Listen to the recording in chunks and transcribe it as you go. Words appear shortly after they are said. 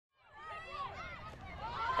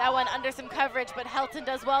That one under some coverage, but Helton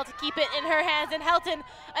does well to keep it in her hands. And Helton,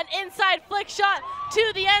 an inside flick shot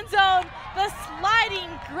to the end zone. The sliding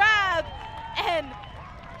grab, and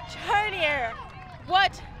Charrier,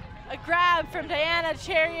 what a grab from Diana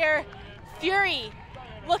Charrier. Fury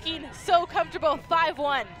looking so comfortable,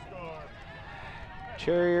 5-1.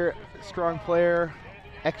 Charrier, strong player,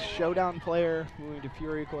 ex-Showdown player, moving to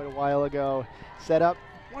Fury quite a while ago. Set up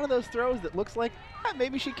one of those throws that looks like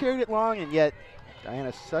maybe she carried it long, and yet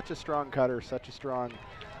Diana's such a strong cutter, such a strong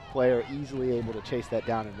player, easily able to chase that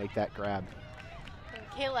down and make that grab. And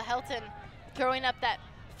Kaela Helton throwing up that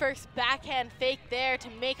first backhand fake there to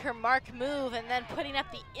make her mark move, and then putting up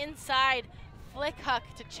the inside flick huck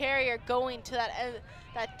to Charrier, going to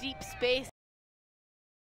that deep space